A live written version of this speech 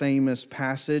famous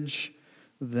passage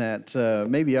that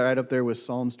maybe right up there with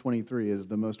Psalms 23 is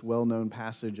the most well-known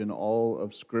passage in all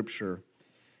of Scripture.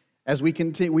 As we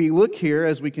look here,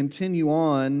 as we continue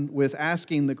on with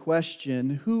asking the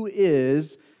question, who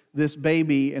is this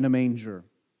baby in a manger?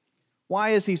 Why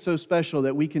is he so special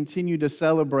that we continue to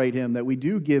celebrate him, that we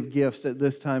do give gifts at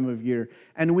this time of year?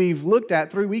 And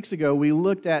 3 weeks ago, we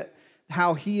looked at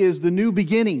how he is the new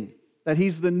beginning, that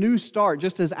he's the new start.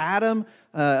 Just as Adam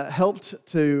helped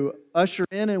to usher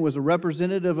in and was a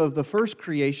representative of the first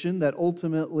creation that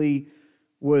ultimately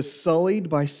was sullied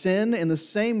by sin, in the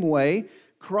same way,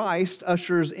 Christ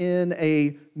ushers in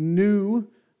a new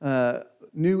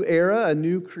era, a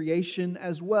new creation,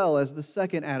 as well as the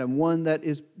second Adam, one that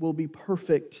will be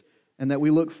perfect and that we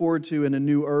look forward to in a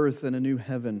new earth and a new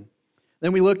heaven.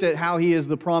 Then we looked at how he is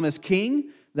the promised king,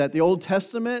 that the Old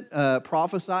Testament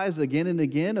prophesies again and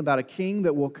again about a king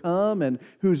that will come and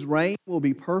whose reign will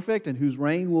be perfect and whose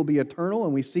reign will be eternal.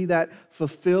 And we see that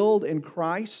fulfilled in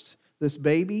Christ, this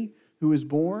baby who is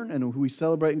born and who we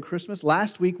celebrate in Christmas.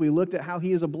 Last week we looked at how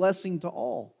he is a blessing to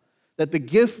all, that the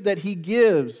gift that he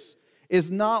gives is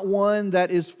not one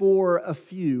that is for a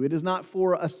few. It is not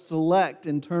for a select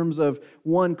in terms of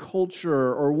one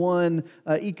culture or one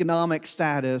economic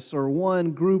status or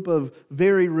one group of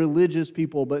very religious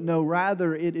people, but no,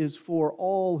 rather it is for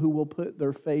all who will put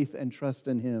their faith and trust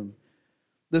in him.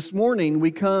 This morning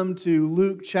we come to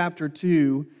Luke chapter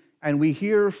 2 and we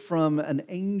hear from an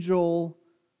angel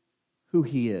who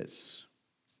he is.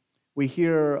 We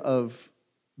hear of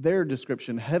their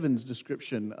description, heaven's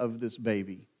description of this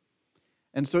baby.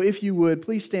 And so if you would,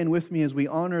 please stand with me as we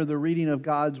honor the reading of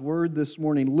God's Word this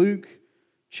morning. Luke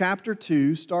chapter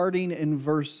 2, starting in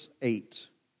verse 8.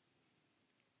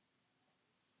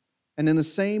 And in the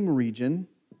same region,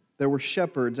 there were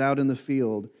shepherds out in the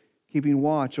field, keeping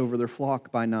watch over their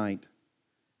flock by night.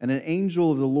 And an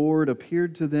angel of the Lord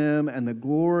appeared to them, and the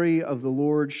glory of the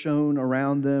Lord shone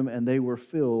around them, and they were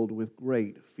filled with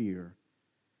great fear.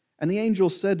 And the angel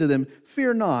said to them,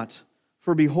 "Fear not,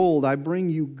 for behold, I bring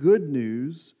you good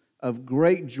news of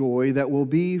great joy that will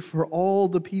be for all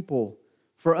the people.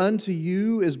 For unto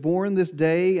you is born this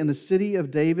day in the city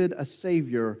of David a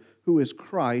Savior, who is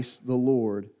Christ the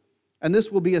Lord. And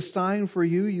this will be a sign for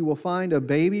you. You will find a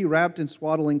baby wrapped in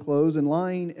swaddling clothes and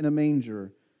lying in a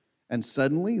manger." And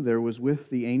suddenly there was with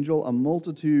the angel a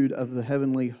multitude of the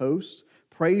heavenly host,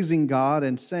 praising God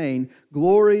and saying,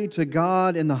 "Glory to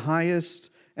God in the highest,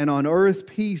 and on earth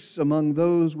peace among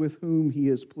those with whom he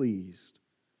is pleased."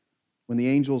 When the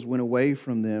angels went away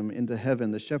from them into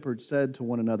heaven, the shepherds said to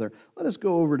one another, "Let us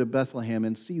go over to Bethlehem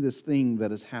and see this thing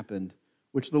that has happened,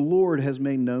 which the Lord has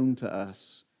made known to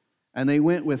us." And they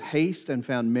went with haste and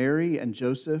found Mary and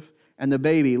Joseph and the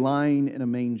baby lying in a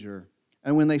manger.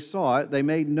 And when they saw it, they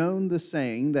made known the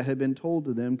saying that had been told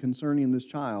to them concerning this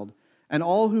child. And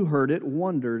all who heard it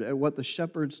wondered at what the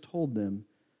shepherds told them.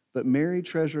 But Mary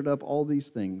treasured up all these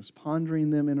things,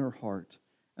 pondering them in her heart.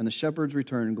 And the shepherds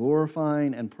returned,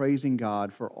 glorifying and praising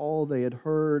God for all they had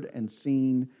heard and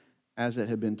seen as it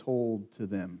had been told to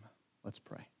them. Let's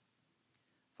pray.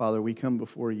 Father, we come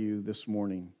before you this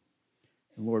morning.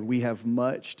 And Lord, we have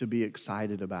much to be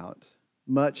excited about,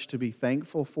 much to be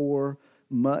thankful for,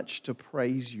 much to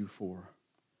praise you for.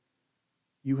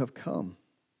 You have come.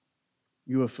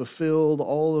 You have fulfilled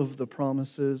all of the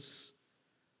promises.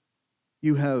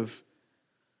 You have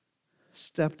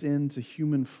stepped into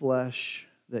human flesh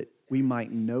that we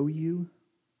might know you.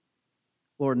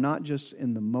 Lord, not just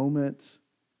in the moment,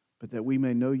 but that we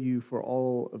may know you for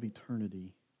all of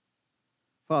eternity.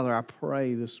 Father, I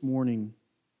pray this morning,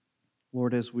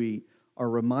 Lord, as we are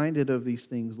reminded of these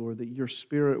things, Lord, that your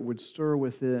Spirit would stir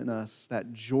within us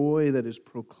that joy that is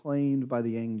proclaimed by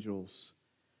the angels.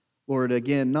 Lord,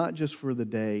 again, not just for the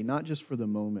day, not just for the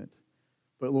moment,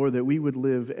 but Lord, that we would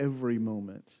live every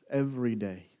moment, every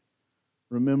day,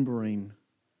 remembering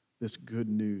this good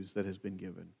news that has been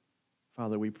given.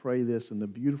 Father, we pray this in the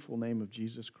beautiful name of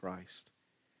Jesus Christ.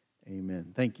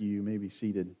 Amen. Thank you. You may be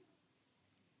seated.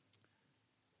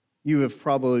 You have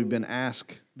probably been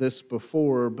asked this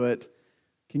before, but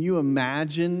can you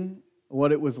imagine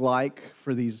what it was like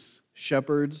for these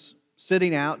shepherds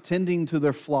sitting out, tending to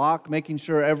their flock, making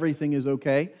sure everything is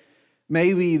okay?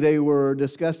 Maybe they were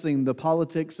discussing the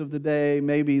politics of the day.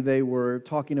 Maybe they were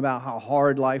talking about how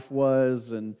hard life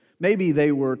was. And maybe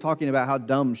they were talking about how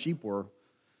dumb sheep were.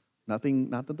 Not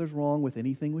that there's wrong with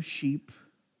anything with sheep.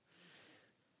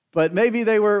 But maybe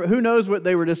they were, who knows what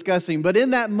they were discussing. But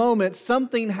in that moment,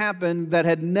 something happened that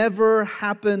had never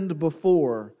happened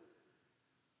before.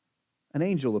 An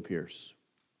angel appears.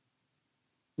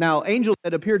 Now, angels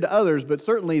had appeared to others, but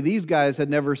certainly these guys had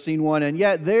never seen one, and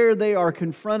yet there they are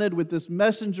confronted with this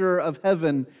messenger of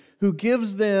heaven who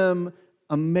gives them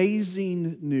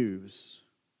amazing news.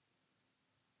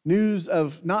 News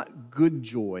of not good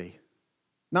joy,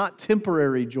 not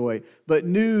temporary joy, but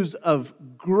news of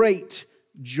great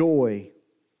joy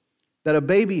that a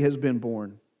baby has been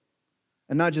born.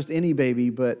 And not just any baby,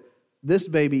 but this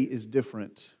baby is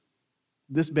different.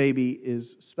 This baby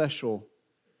is special.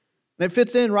 And it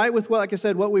fits in right with, like I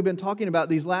said, what we've been talking about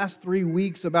these last 3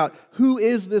 weeks about who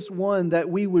is this one that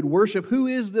we would worship? Who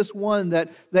is this one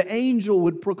that the angel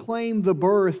would proclaim the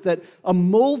birth, that a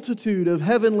multitude of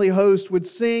heavenly hosts would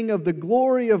sing of the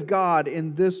glory of God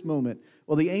in this moment?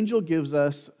 Well, the angel gives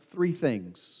us 3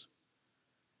 things.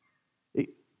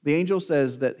 The angel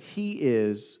says that He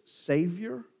is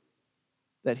Savior,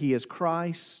 that He is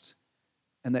Christ,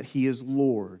 and that He is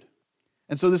Lord.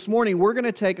 And so this morning, we're going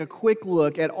to take a quick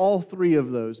look at all 3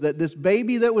 of those. That this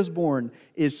baby that was born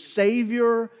is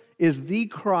Savior, is the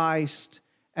Christ,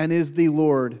 and is the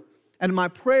Lord. And my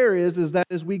prayer is that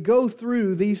as we go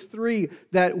through these 3,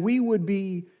 that we would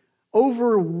be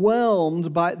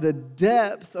overwhelmed by the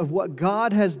depth of what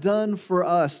God has done for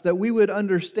us. That we would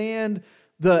understand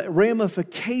the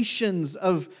ramifications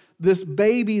of this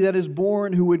baby that is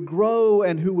born who would grow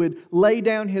and who would lay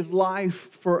down His life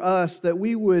for us, that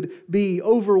we would be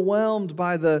overwhelmed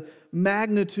by the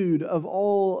magnitude of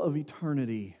all of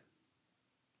eternity,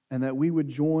 and that we would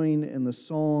join in the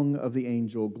song of the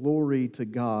angel, "Glory to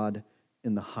God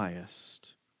in the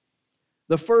highest."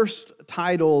 The first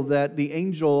title that the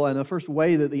angel, and the first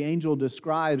way that the angel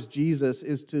describes Jesus,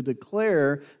 is to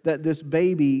declare that this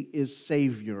baby is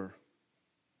Savior.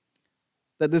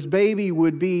 That this baby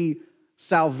would be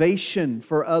salvation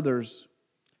for others.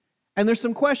 And there's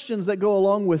some questions that go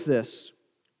along with this.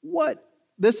 What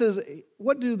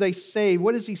do they save?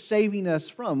 What is He saving us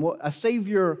from? A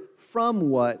Savior from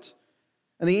what?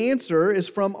 And the answer is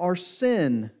from our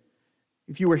sin.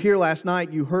 If you were here last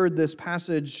night, you heard this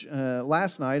passage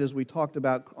last night as we talked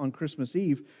about on Christmas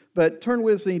Eve. But turn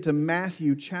with me to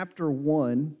Matthew chapter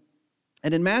 1.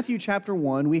 And in Matthew chapter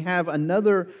 1, we have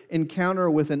another encounter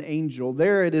with an angel.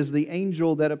 There it is the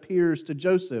angel that appears to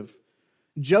Joseph.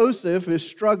 Joseph is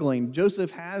struggling.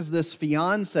 Joseph has this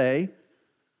fiancée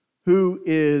who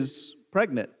is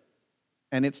pregnant,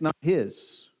 and it's not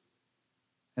his.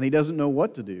 And he doesn't know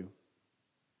what to do.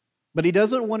 But he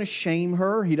doesn't want to shame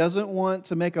her. He doesn't want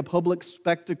to make a public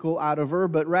spectacle out of her,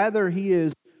 but rather he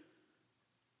is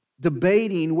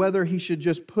debating whether he should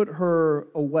just put her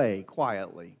away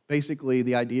quietly. Basically,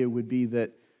 the idea would be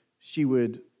that she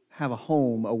would have a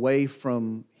home away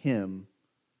from him.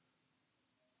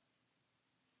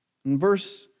 In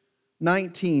verse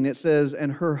 19, it says,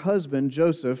 "And her husband,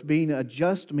 Joseph, being a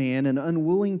just man and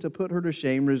unwilling to put her to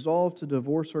shame, resolved to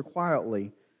divorce her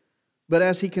quietly. But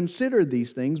as he considered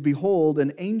these things, behold,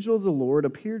 an angel of the Lord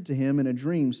appeared to him in a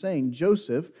dream, saying,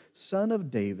 Joseph, son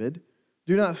of David,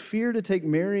 do not fear to take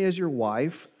Mary as your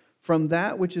wife, for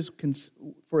that which is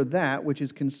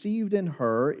conceived in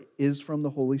her is from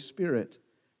the Holy Spirit.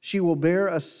 She will bear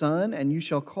a son, and you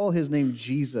shall call his name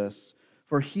Jesus,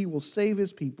 for he will save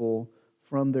his people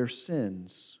from their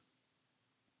sins."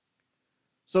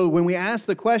 So when we ask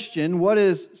the question, what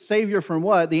is Savior from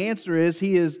what? The answer is,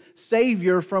 He is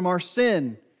Savior from our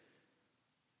sin.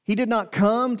 He did not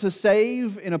come to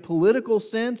save in a political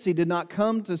sense. He did not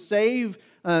come to save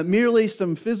merely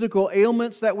some physical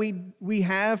ailments that we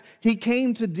have. He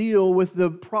came to deal with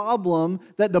the problem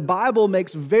that the Bible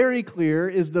makes very clear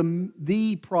is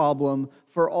the problem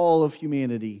for all of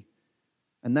humanity.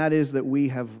 And that is that we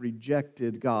have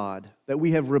rejected God, that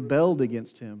we have rebelled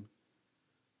against Him.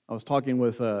 I was talking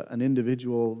with an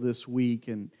individual this week,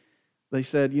 and they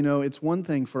said, it's one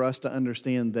thing for us to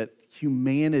understand that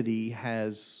humanity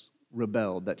has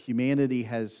rebelled, that humanity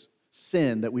has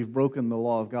sinned, that we've broken the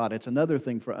law of God. It's another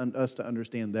thing for us to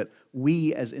understand that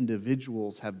we as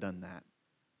individuals have done that.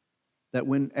 That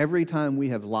every time we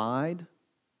have lied,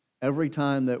 every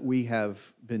time that we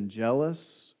have been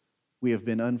jealous, we have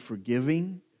been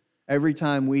unforgiving, every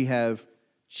time we have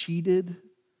cheated,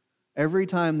 every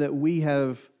time that we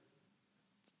have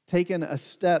taken a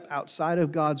step outside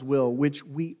of God's will, which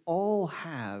we all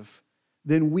have,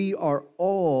 then we are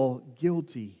all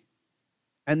guilty.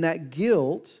 And that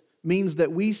guilt means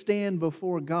that we stand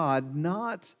before God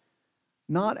not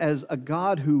as a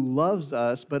God who loves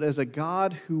us, but as a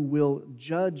God who will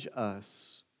judge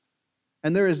us.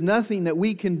 And there is nothing that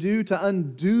we can do to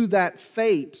undo that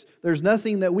fate. There's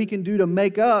nothing that we can do to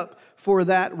make up for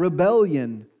that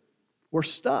rebellion. We're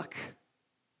stuck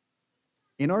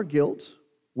in our guilt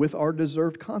with our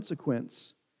deserved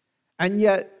consequence. And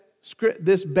yet,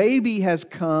 this baby has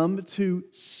come to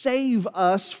save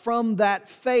us from that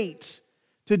fate,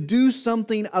 to do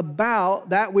something about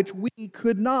that which we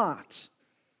could not.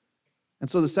 And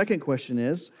so the second question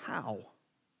is, how?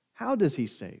 How does he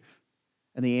save?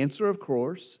 And the answer, of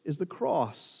course, is the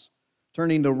cross.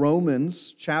 Turning to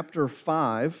Romans chapter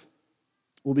 5,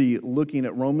 we'll be looking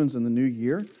at Romans in the new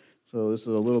year, so this is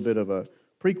a little bit of a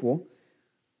prequel.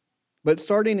 But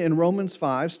starting in Romans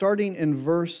 5, starting in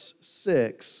verse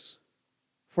 6,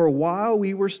 for while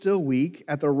we were still weak,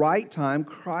 at the right time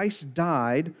Christ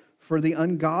died for the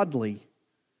ungodly.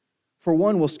 For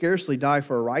one will scarcely die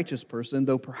for a righteous person,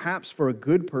 though perhaps for a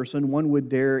good person one would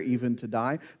dare even to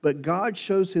die. But God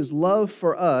shows His love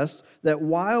for us, that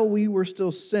while we were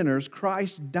still sinners,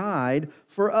 Christ died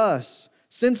for us.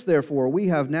 Since, therefore, we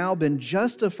have now been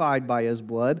justified by His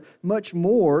blood, much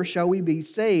more shall we be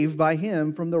saved by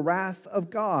Him from the wrath of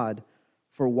God.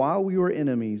 For while we were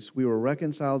enemies, we were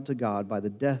reconciled to God by the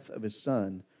death of His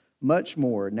Son. Much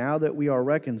more, now that we are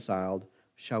reconciled,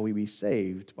 shall we be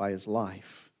saved by His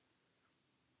life.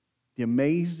 The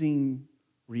amazing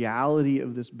reality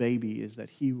of this baby is that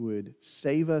He would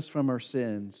save us from our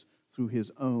sins through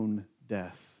His own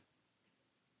death.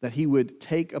 That He would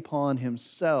take upon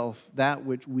Himself that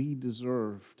which we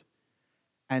deserved.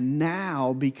 And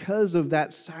now, because of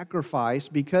that sacrifice,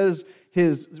 because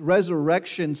His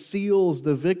resurrection seals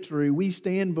the victory, we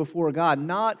stand before God,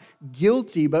 not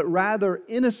guilty, but rather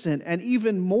innocent. And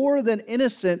even more than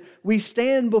innocent, we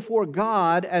stand before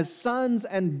God as sons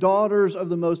and daughters of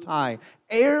the Most High,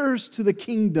 heirs to the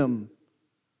kingdom.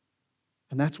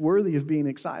 And that's worthy of being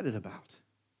excited about.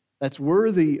 That's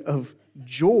worthy of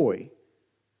joy.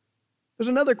 There's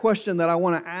another question that I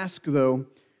want to ask, though.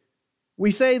 We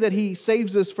say that He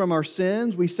saves us from our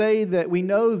sins. We say that we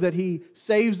know that He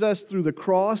saves us through the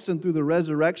cross and through the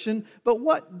resurrection.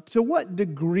 But to what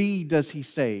degree does He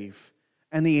save?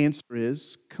 And the answer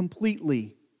is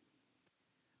completely.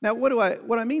 Now,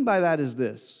 what I mean by that is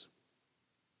this.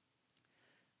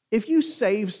 If you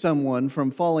save someone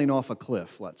from falling off a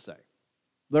cliff, let's say,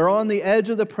 they're on the edge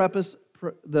of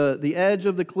the edge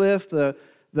of the cliff,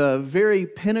 the very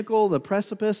pinnacle, the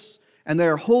precipice, and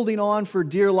they're holding on for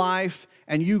dear life,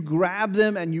 and you grab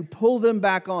them and you pull them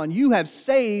back on. You have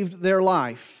saved their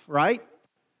life, right?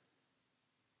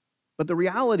 But the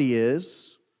reality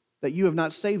is that you have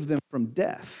not saved them from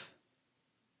death.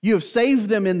 You have saved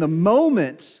them in the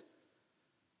moment,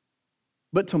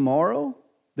 but tomorrow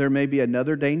there may be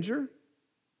another danger.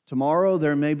 Tomorrow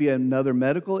there may be another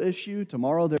medical issue.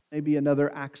 Tomorrow there may be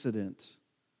another accident.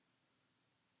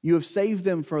 You have saved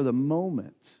them for the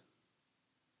moment.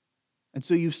 And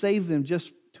so you save them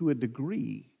just to a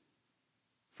degree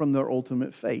from their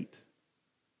ultimate fate.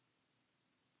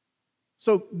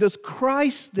 So does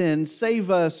Christ then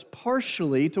save us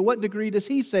partially? To what degree does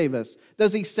He save us?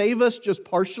 Does He save us just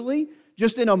partially?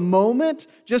 Just in a moment?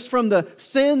 Just from the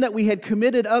sin that we had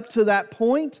committed up to that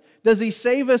point? Does He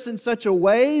save us in such a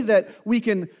way that we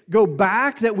can go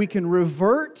back, that we can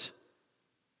revert?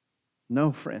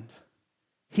 No, friend.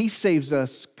 He saves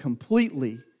us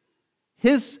completely.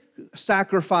 His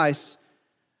sacrifice,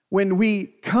 when we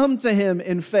come to Him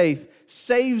in faith,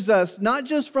 saves us not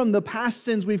just from the past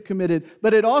sins we've committed,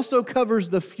 but it also covers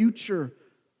the future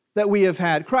that we have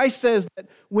had. Christ says that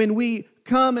when we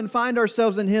come and find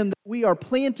ourselves in Him, that we are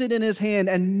planted in His hand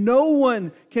and no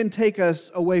one can take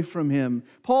us away from Him.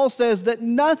 Paul says that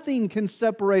nothing can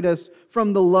separate us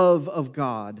from the love of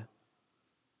God.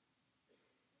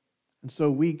 And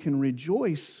so we can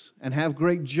rejoice and have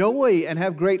great joy and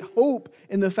have great hope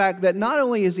in the fact that not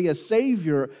only is He a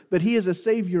Savior, but He is a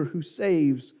Savior who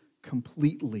saves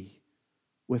completely,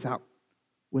 without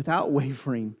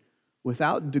wavering,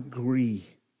 without degree.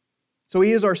 So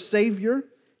He is our Savior.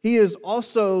 He is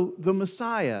also the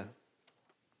Messiah.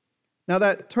 Now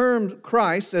that term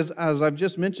Christ, as I've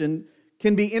just mentioned,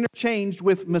 can be interchanged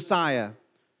with Messiah.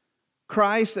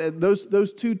 Christ,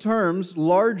 those two terms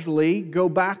largely go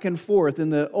back and forth. In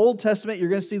the Old Testament, you're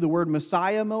going to see the word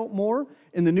Messiah more.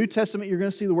 In the New Testament, you're going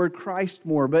to see the word Christ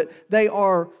more. But they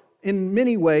are, in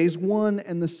many ways, one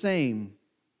and the same.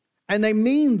 And they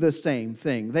mean the same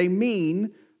thing. They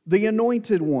mean the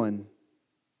Anointed One.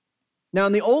 Now,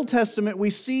 in the Old Testament, we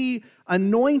see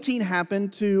anointing happen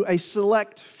to a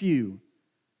select few.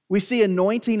 We see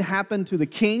anointing happen to the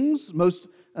kings,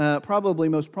 probably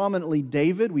most prominently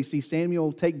David. We see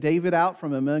Samuel take David out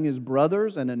from among his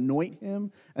brothers and anoint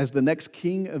him as the next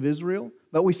king of Israel.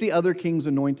 But we see other kings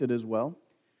anointed as well.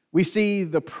 We see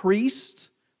the priest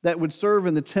that would serve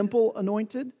in the temple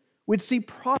anointed. We'd see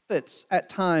prophets at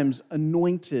times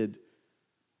anointed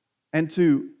and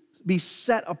to be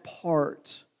set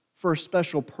apart for a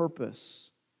special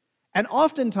purpose. And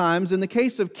oftentimes, in the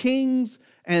case of kings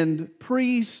and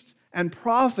priests and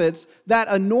prophets, that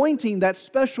anointing, that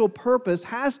special purpose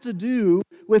has to do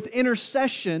with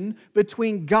intercession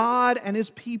between God and His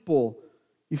people.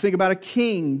 You think about a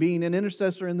king being an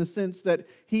intercessor in the sense that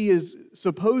he is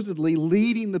supposedly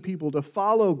leading the people to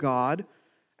follow God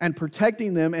and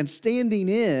protecting them and standing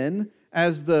in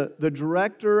as the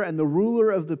director and the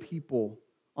ruler of the people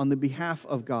on the behalf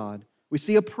of God. We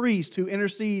see a priest who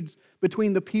intercedes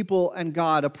between the people and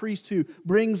God, a priest who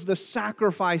brings the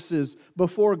sacrifices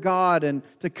before God and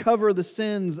to cover the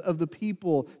sins of the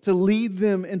people, to lead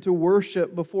them into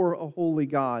worship before a holy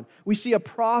God. We see a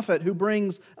prophet who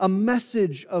brings a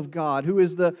message of God, who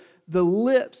is the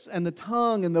lips and the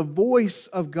tongue and the voice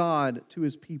of God to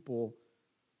His people.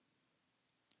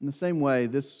 In the same way,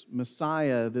 this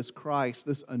Messiah, this Christ,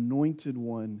 this anointed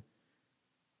one,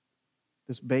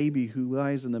 this baby who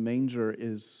lies in the manger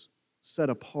is set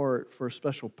apart for a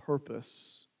special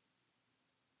purpose,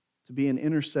 to be an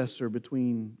intercessor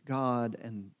between God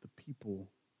and the people.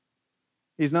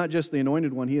 He's not just the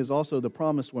anointed one, He is also the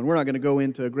promised one. We're not going to go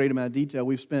into a great amount of detail.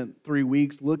 We've spent 3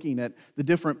 weeks looking at the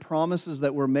different promises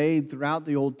that were made throughout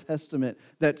the Old Testament,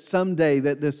 that someday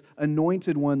that this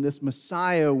anointed one, this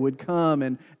Messiah would come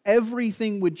and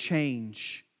everything would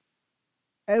change.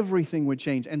 Everything would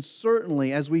change. And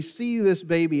certainly, as we see this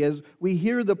baby, as we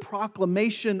hear the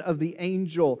proclamation of the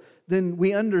angel, then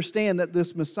we understand that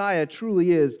this Messiah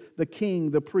truly is the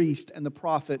king, the priest, and the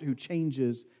prophet who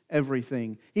changes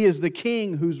everything. He is the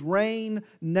king whose reign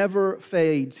never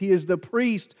fades. He is the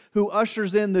priest who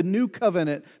ushers in the new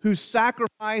covenant, whose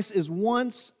sacrifice is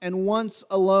once and once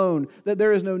alone, that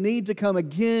there is no need to come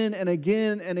again and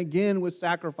again and again with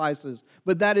sacrifices,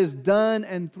 but that is done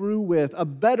and through with a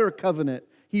better covenant.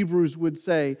 Hebrews would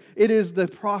say, it is the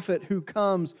prophet who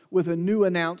comes with a new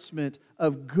announcement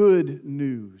of good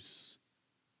news.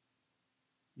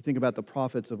 You think about the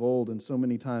prophets of old, and so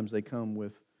many times they come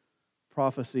with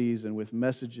prophecies and with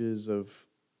messages of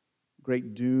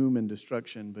great doom and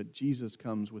destruction, but Jesus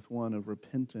comes with one of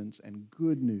repentance and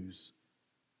good news,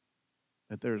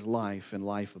 that there's life and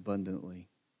life abundantly.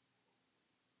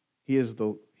 He is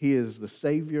the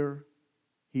Savior,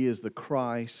 He is the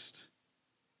Christ,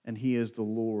 and He is the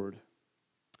Lord.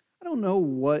 I don't know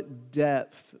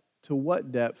to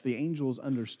what depth the angels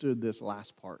understood this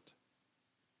last part.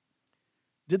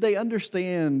 Did they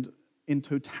understand in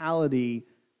totality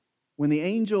when the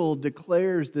angel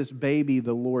declares this baby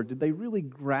the Lord? Did they really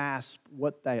grasp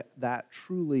what that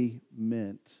truly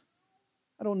meant?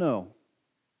 I don't know.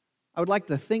 I would like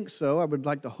to think so. I would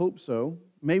like to hope so.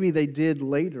 Maybe they did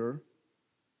later.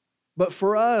 But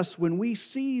for us, when we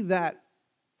see that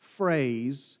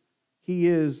phrase, He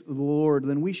is the Lord,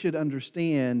 then we should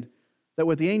understand that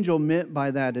what the angel meant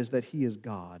by that is that He is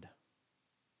God.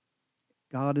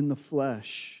 God in the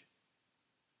flesh.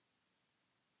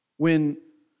 When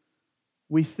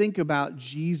we think about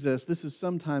Jesus, this is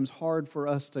sometimes hard for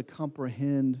us to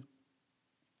comprehend.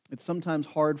 It's sometimes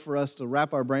hard for us to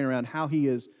wrap our brain around how He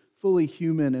is fully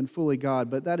human and fully God,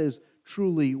 but that is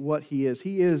truly what He is.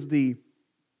 He is the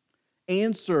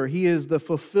answer. He is the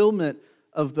fulfillment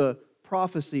of the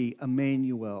prophecy,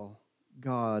 Emmanuel,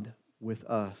 God with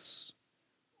us.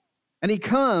 And He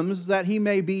comes that He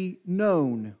may be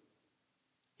known.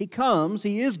 He comes,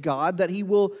 He is God, that He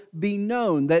will be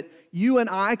known, that you and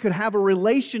I could have a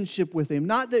relationship with Him.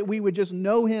 Not that we would just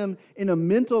know Him in a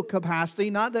mental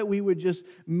capacity, not that we would just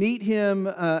meet Him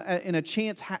in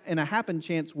a happen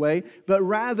chance way, but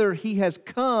rather He has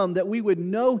come that we would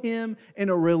know Him in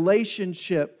a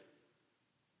relationship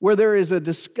where there is a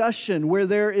discussion, where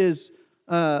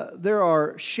there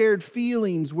are shared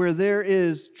feelings, where there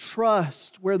is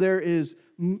trust, where there is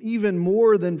even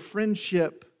more than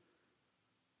friendship,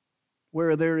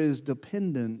 where there is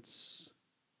dependence.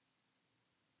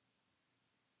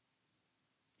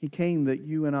 He came that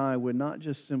you and I would not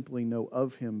just simply know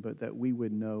of Him, but that we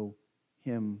would know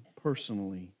Him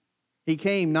personally. He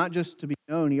came not just to be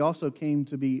known, He also came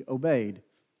to be obeyed.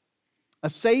 A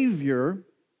Savior,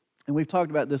 and we've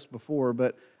talked about this before,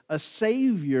 but a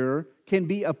Savior can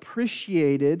be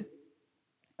appreciated,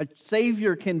 a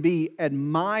Savior can be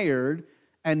admired,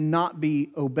 and not be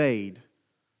obeyed.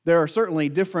 There are certainly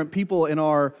different people in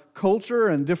our culture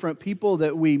and different people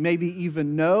that we maybe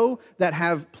even know that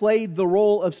have played the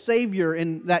role of Savior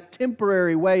in that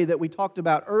temporary way that we talked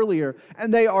about earlier.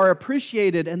 And they are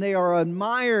appreciated and they are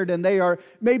admired and they are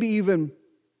maybe even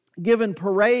given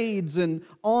parades and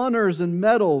honors and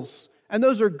medals. And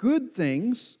those are good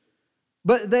things,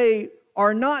 but they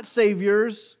are not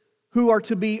Saviors who are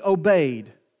to be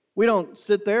obeyed. We don't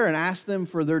sit there and ask them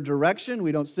for their direction.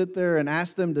 We don't sit there and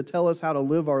ask them to tell us how to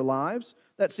live our lives.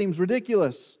 That seems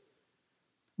ridiculous.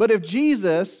 But if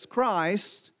Jesus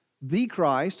Christ, the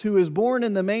Christ, who is born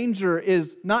in the manger,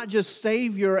 is not just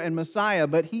Savior and Messiah,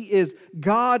 but He is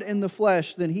God in the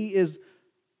flesh, then He is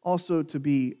also to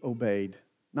be obeyed.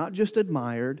 Not just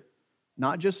admired,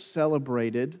 not just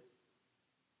celebrated,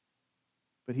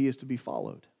 but He is to be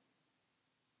followed.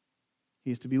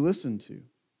 He is to be listened to.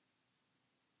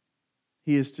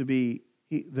 He is to be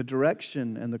the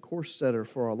direction and the course setter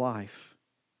for our life.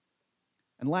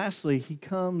 And lastly, He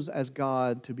comes as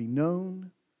God to be known,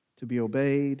 to be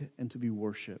obeyed, and to be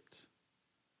worshiped.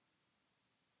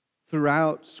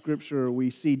 Throughout Scripture, we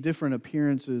see different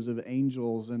appearances of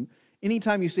angels. And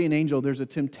anytime you see an angel, there's a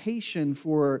temptation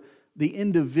for the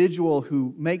individual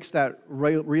who makes that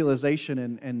realization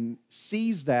and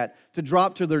sees that to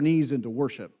drop to their knees and to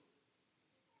worship.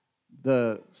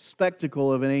 The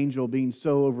spectacle of an angel being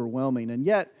so overwhelming. And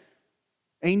yet,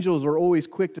 angels are always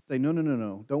quick to say, no,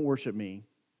 don't worship me.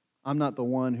 I'm not the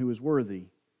one who is worthy.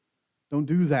 Don't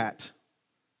do that.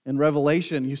 In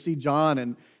Revelation, you see John,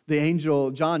 and the angel,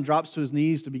 John drops to his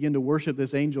knees to begin to worship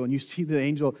this angel, and you see the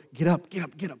angel, get up,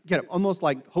 almost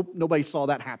like, hope nobody saw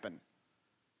that happen.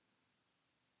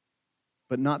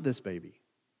 But not this baby.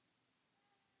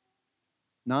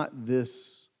 Not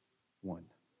this one.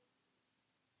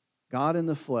 God in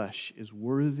the flesh is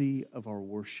worthy of our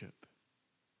worship.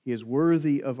 He is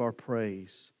worthy of our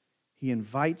praise. He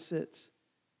invites it.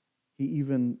 He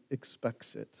even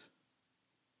expects it.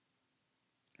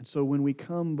 And so when we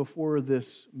come before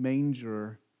this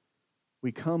manger,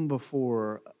 we come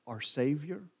before our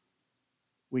Savior.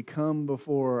 We come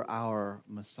before our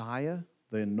Messiah,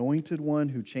 the anointed one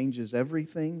who changes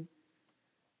everything.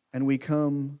 And we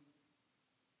come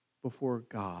before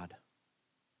God,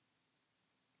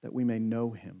 that we may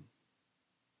know Him,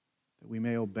 that we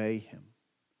may obey Him,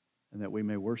 and that we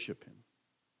may worship Him.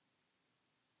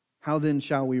 How then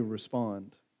shall we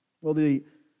respond? Well, the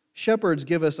shepherds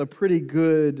give us a pretty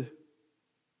good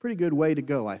way to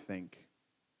go, I think.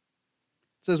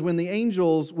 It says, when the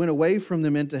angels went away from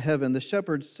them into heaven, the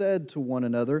shepherds said to one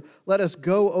another, let us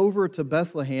go over to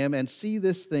Bethlehem and see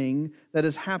this thing that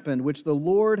has happened, which the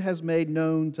Lord has made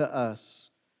known to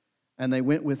us. And they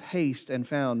went with haste and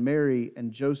found Mary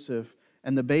and Joseph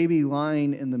and the baby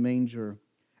lying in the manger.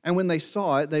 And when they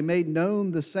saw it, they made known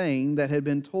the saying that had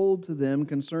been told to them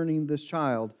concerning this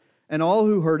child. And all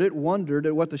who heard it wondered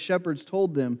at what the shepherds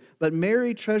told them. But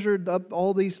Mary treasured up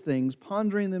all these things,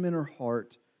 pondering them in her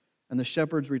heart. And the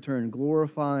shepherds returned,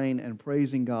 glorifying and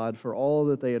praising God for all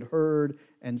that they had heard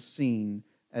and seen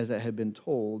as it had been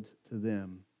told to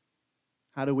them.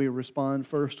 How do we respond?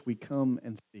 First, we come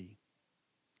and see.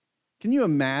 Can you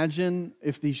imagine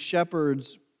if these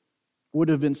shepherds would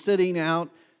have been sitting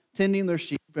out tending their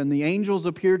sheep and the angels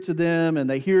appear to them and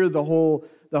they hear the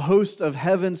host of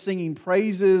heaven singing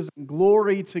praises and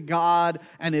glory to God,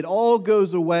 and it all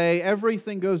goes away,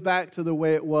 everything goes back to the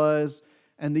way it was,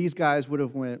 and these guys would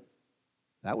have went,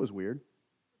 that was weird.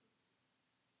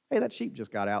 Hey, that sheep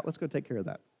just got out. Let's go take care of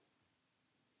that.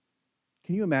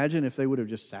 Can you imagine if they would have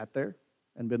just sat there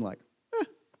and been like,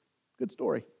 good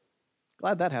story.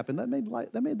 Glad that happened. That made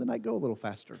the night go a little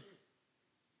faster.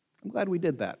 I'm glad we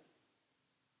did that.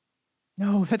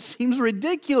 No, that seems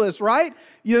ridiculous, right?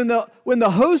 When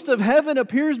the host of heaven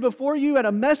appears before you and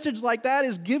a message like that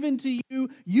is given to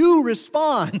you, you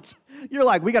respond. You're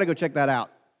like, we got to go check that out.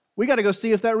 We got to go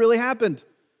see if that really happened.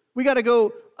 We got to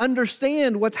go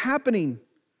understand what's happening.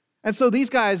 And so these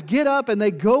guys get up and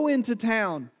they go into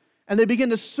town and they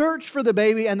begin to search for the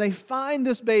baby, and they find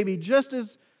this baby just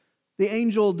as the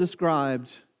angel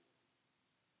described,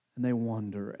 and they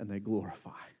wonder and they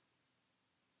glorify.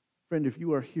 Friend, if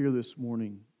you are here this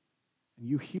morning and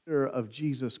you hear of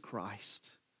Jesus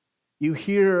Christ, you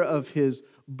hear of His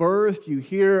birth, you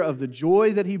hear of the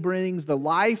joy that He brings, the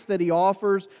life that He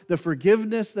offers, the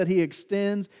forgiveness that He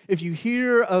extends, if you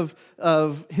hear of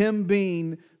Him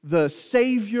being the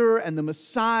Savior and the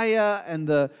Messiah and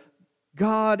the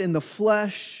God in the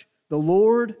flesh, the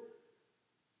Lord,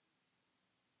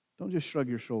 don't just shrug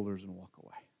your shoulders and walk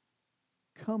away.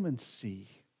 Come and see.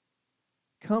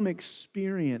 Come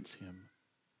experience Him.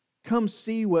 Come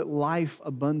see what life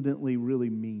abundantly really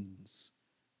means.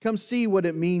 Come see what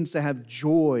it means to have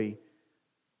joy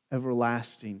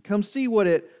everlasting. Come see what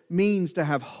it means to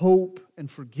have hope and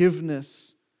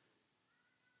forgiveness.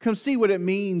 Come see what it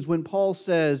means when Paul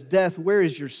says, death, where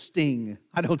is your sting?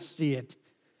 I don't see it.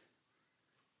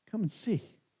 Come and see.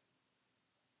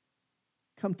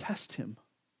 Come test Him.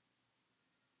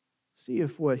 See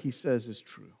if what He says is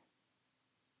true.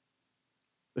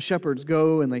 The shepherds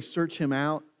go and they search Him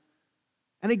out.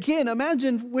 And again,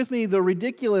 imagine with me the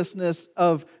ridiculousness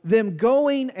of them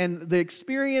going and they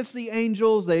experience the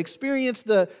angels, they experience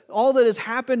all that has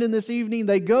happened in this evening.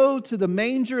 They go to the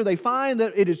manger, they find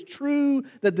that it is true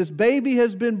that this baby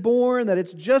has been born, that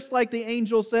it's just like the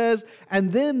angel says,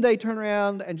 and then they turn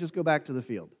around and just go back to the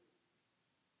field.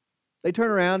 They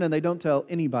turn around and they don't tell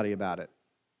anybody about it.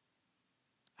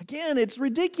 Again, it's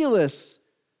ridiculous.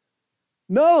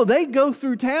 No, they go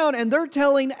through town and they're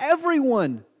telling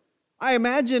everyone. I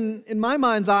imagine in my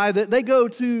mind's eye that they go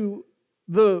to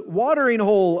the watering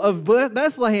hole of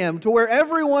Bethlehem to where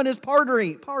everyone is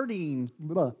partying.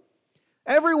 Blah.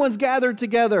 Everyone's gathered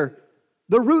together.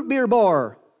 The root beer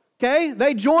bar. Okay?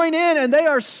 They join in and they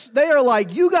are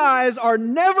like, you guys are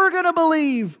never going to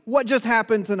believe what just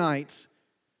happened tonight.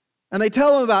 And they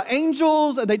tell them about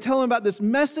angels, and they tell them about this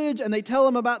message, and they tell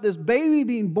them about this baby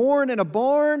being born in a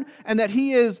barn, and that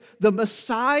he is the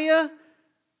Messiah.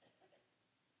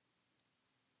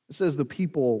 It says the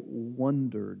people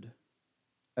wondered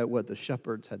at what the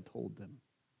shepherds had told them.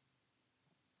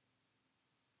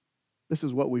 This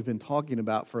is what we've been talking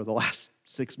about for the last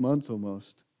 6 months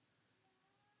almost.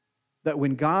 That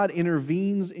when God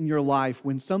intervenes in your life,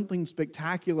 when something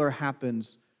spectacular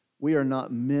happens, we are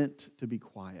not meant to be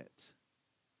quiet.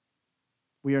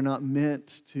 We are not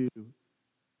meant to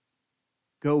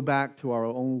go back to our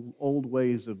own old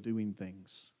ways of doing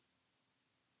things.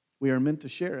 We are meant to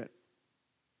share it.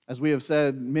 As we have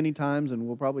said many times, and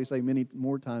we'll probably say many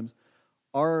more times,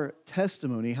 our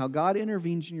testimony, how God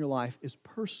intervenes in your life, is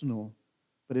personal,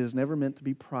 but it is never meant to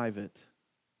be private.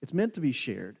 It's meant to be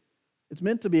shared. It's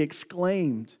meant to be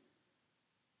exclaimed.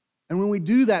 And when we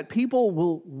do that, people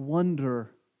will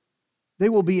wonder. They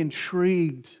will be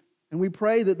intrigued, and we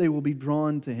pray that they will be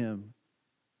drawn to Him.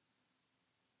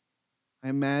 I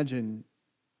imagine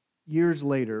years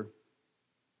later,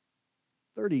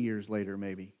 30 years later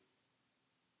maybe,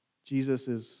 Jesus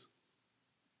is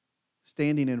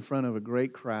standing in front of a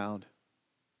great crowd,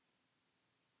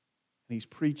 and He's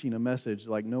preaching a message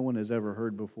like no one has ever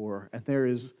heard before, and there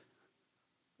is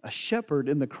a shepherd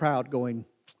in the crowd going,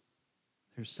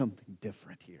 there's something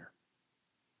different here.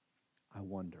 I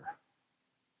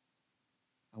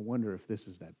wonder if this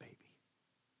is that baby.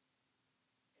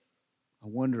 I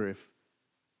wonder if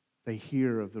they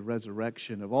hear of the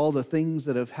resurrection, of all the things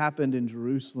that have happened in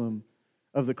Jerusalem,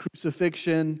 of the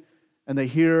crucifixion, and they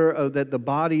hear that the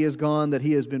body is gone, that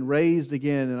He has been raised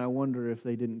again, and I wonder if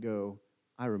they didn't go,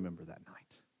 I remember that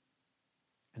night.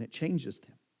 And it changes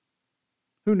them.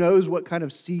 Who knows what kind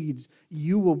of seeds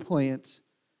you will plant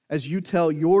as you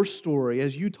tell your story,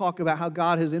 as you talk about how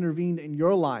God has intervened in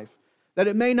your life. That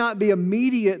it may not be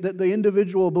immediate that the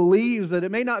individual believes, that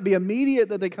it may not be immediate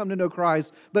that they come to know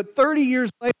Christ, but 30 years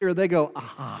later they go,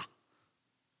 aha,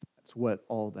 that's what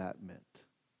all that meant.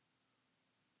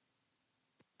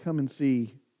 Come and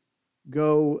see,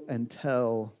 go and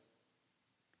tell,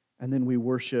 and then we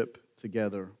worship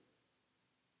together.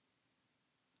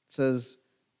 It says,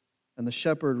 and the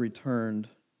shepherds returned,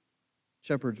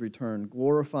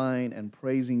 glorifying and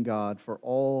praising God for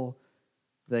all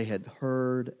they had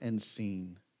heard and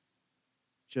seen,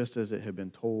 just as it had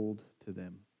been told to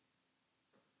them.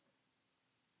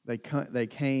 They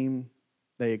came,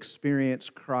 they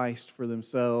experienced Christ for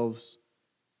themselves.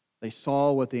 They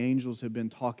saw what the angels had been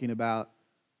talking about.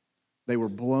 They were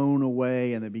blown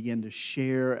away, and they began to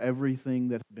share everything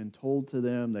that had been told to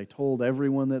them. They told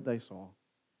everyone that they saw,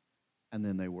 and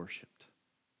then they worshiped.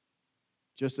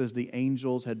 Just as the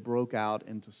angels had broke out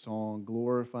into song,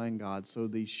 glorifying God, so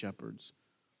these shepherds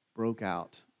broke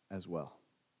out as well.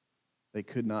 They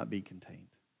could not be contained.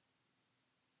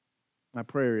 My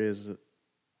prayer is,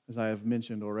 as I have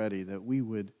mentioned already, that we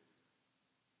would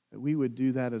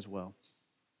do that as well.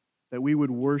 That we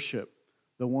would worship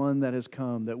the one that has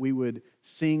come, that we would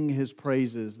sing His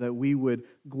praises, that we would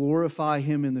glorify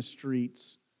Him in the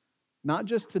streets, not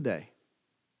just today,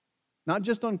 not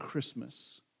just on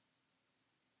Christmas,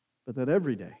 but that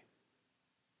every day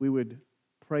we would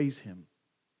praise Him,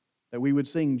 that we would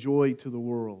sing joy to the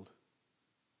world,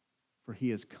 for He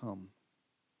has come.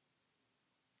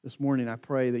 This morning I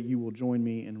pray that you will join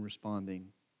me in responding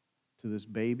to this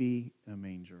baby in a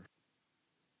manger,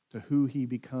 to who He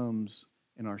becomes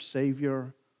in our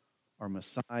Savior, our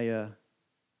Messiah,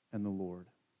 and the Lord.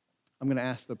 I'm going to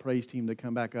ask the praise team to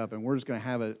come back up, and we're just going to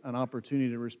have an opportunity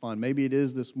to respond. Maybe it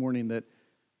is this morning that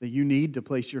you need to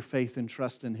place your faith and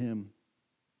trust in Him.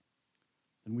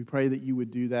 And we pray that you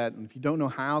would do that. And if you don't know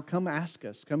how, come ask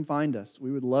us. Come find us.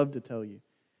 We would love to tell you.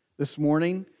 This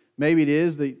morning, maybe it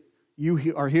is that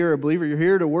you are here a believer. You're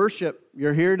here to worship.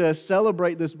 You're here to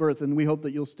celebrate this birth. And we hope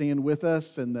that you'll stand with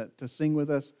us and that to sing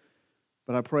with us.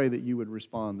 But I pray that you would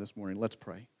respond this morning. Let's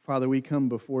pray. Father, we come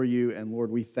before you, and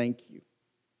Lord, we thank you.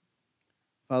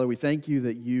 Father, we thank you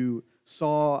that you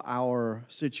saw our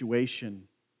situation,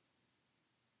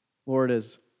 Lord,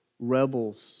 as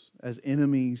rebels, as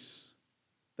enemies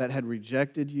that had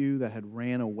rejected you, that had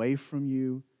ran away from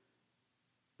you,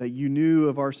 that you knew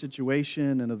of our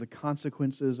situation and of the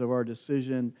consequences of our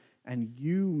decision, and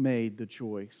you made the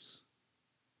choice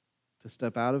to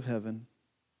step out of heaven,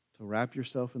 to wrap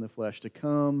yourself in the flesh, to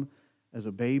come as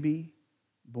a baby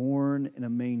born in a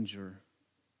manger,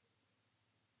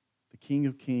 the King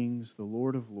of Kings, the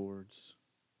Lord of Lords,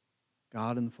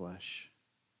 God in flesh,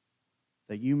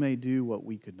 that you may do what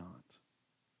we could not,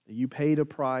 that you paid a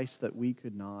price that we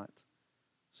could not,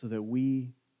 so that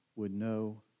we would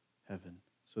know heaven,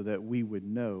 so that we would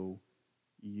know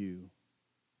you.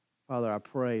 Father, I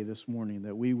pray this morning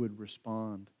that we would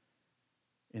respond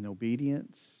in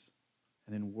obedience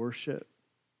and in worship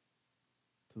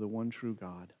to the one true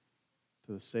God,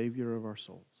 to the Savior of our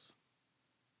souls.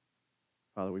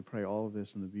 Father, we pray all of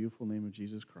this in the beautiful name of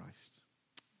Jesus Christ.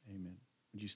 Amen.